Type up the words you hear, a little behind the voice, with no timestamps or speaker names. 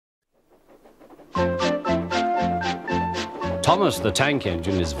Thomas the tank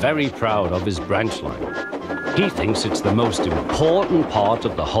engine is very proud of his branch line. He thinks it's the most important part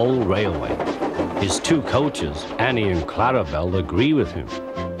of the whole railway. His two coaches, Annie and Clarabel, agree with him.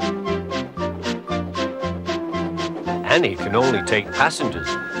 Annie can only take passengers,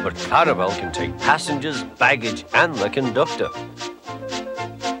 but Clarabel can take passengers, baggage, and the conductor.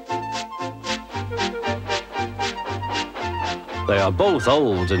 They are both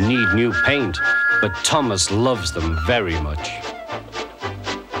old and need new paint, but Thomas loves them very much.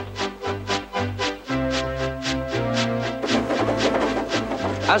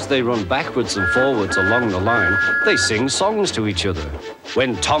 As they run backwards and forwards along the line, they sing songs to each other.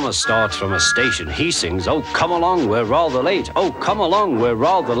 When Thomas starts from a station, he sings, "Oh, come along, we're rather late. Oh, come along, we're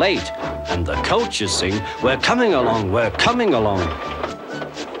rather late." And the coaches sing, "We're coming along, we're coming along."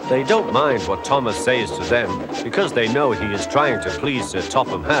 They don't mind what Thomas says to them because they know he is trying to please Sir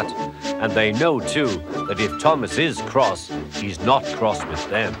Topham Hatt. And they know, too, that if Thomas is cross, he's not cross with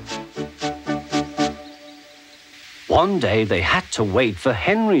them. One day they had to wait for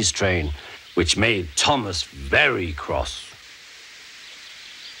Henry's train, which made Thomas very cross.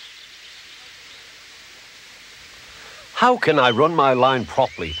 How can I run my line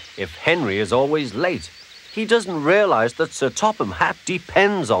properly if Henry is always late? He doesn't realize that Sir Topham Hatt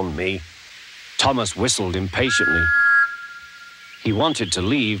depends on me. Thomas whistled impatiently. He wanted to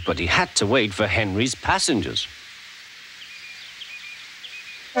leave, but he had to wait for Henry's passengers.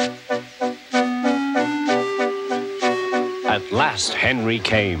 At last, Henry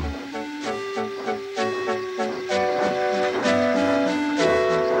came.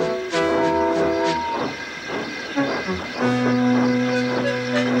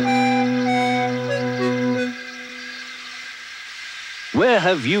 "Where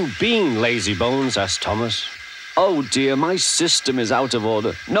have you been, lazybones?" asked Thomas. "Oh dear, my system is out of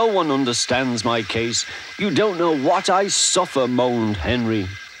order. No one understands my case. You don't know what I suffer," moaned Henry.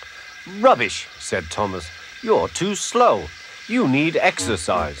 "Rubbish," said Thomas. "You're too slow. You need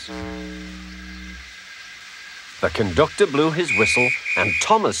exercise." The conductor blew his whistle, and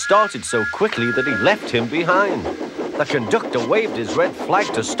Thomas started so quickly that he left him behind. The conductor waved his red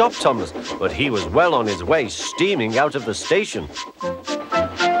flag to stop Thomas, but he was well on his way, steaming out of the station.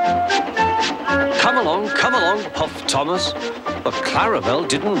 Come along, puffed Thomas. But Clarabel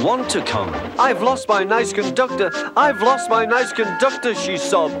didn't want to come. "I've lost my nice conductor! I've lost my nice conductor!" she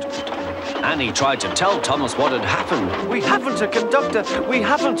sobbed. Annie tried to tell Thomas what had happened. "We haven't a conductor! We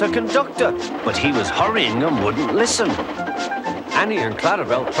haven't a conductor!" But he was hurrying and wouldn't listen. Annie and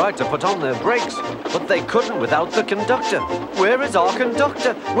Clarabel tried to put on their brakes, but they couldn't without the conductor. "Where is our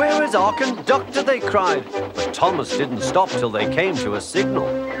conductor? Where is our conductor?" they cried. But Thomas didn't stop till they came to a signal.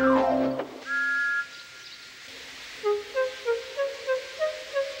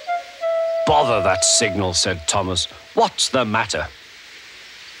 "Bother that signal," said Thomas. "What's the matter?"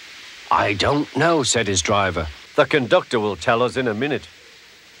 "I don't know," said his driver. "The conductor will tell us in a minute."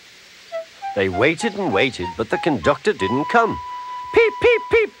 They waited and waited, but the conductor didn't come. "Peep, peep,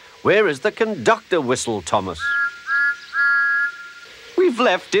 peep! Where is the conductor?" whistled Thomas. "We've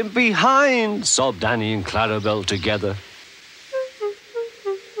left him behind," sobbed Annie and Clarabel together.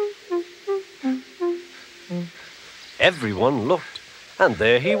 Everyone looked, and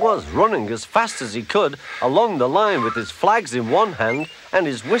there he was, running as fast as he could along the line with his flags in one hand and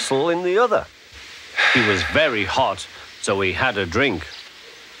his whistle in the other. He was very hot, so he had a drink,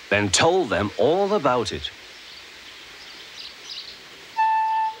 then told them all about it.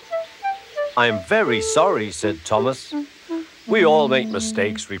 "I'm very sorry," said Thomas. "We all make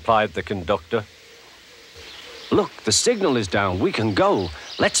mistakes," replied the conductor. "Look, the signal is down. We can go.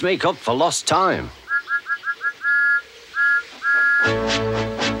 Let's make up for lost time."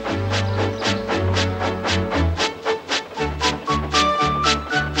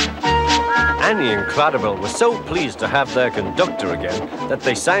 Annie and Clarabel were so pleased to have their conductor again that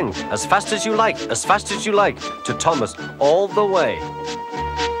they sang "As fast as you like, as fast as you like" to Thomas all the way.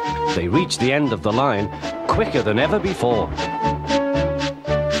 They reached the end of the line quicker than ever before.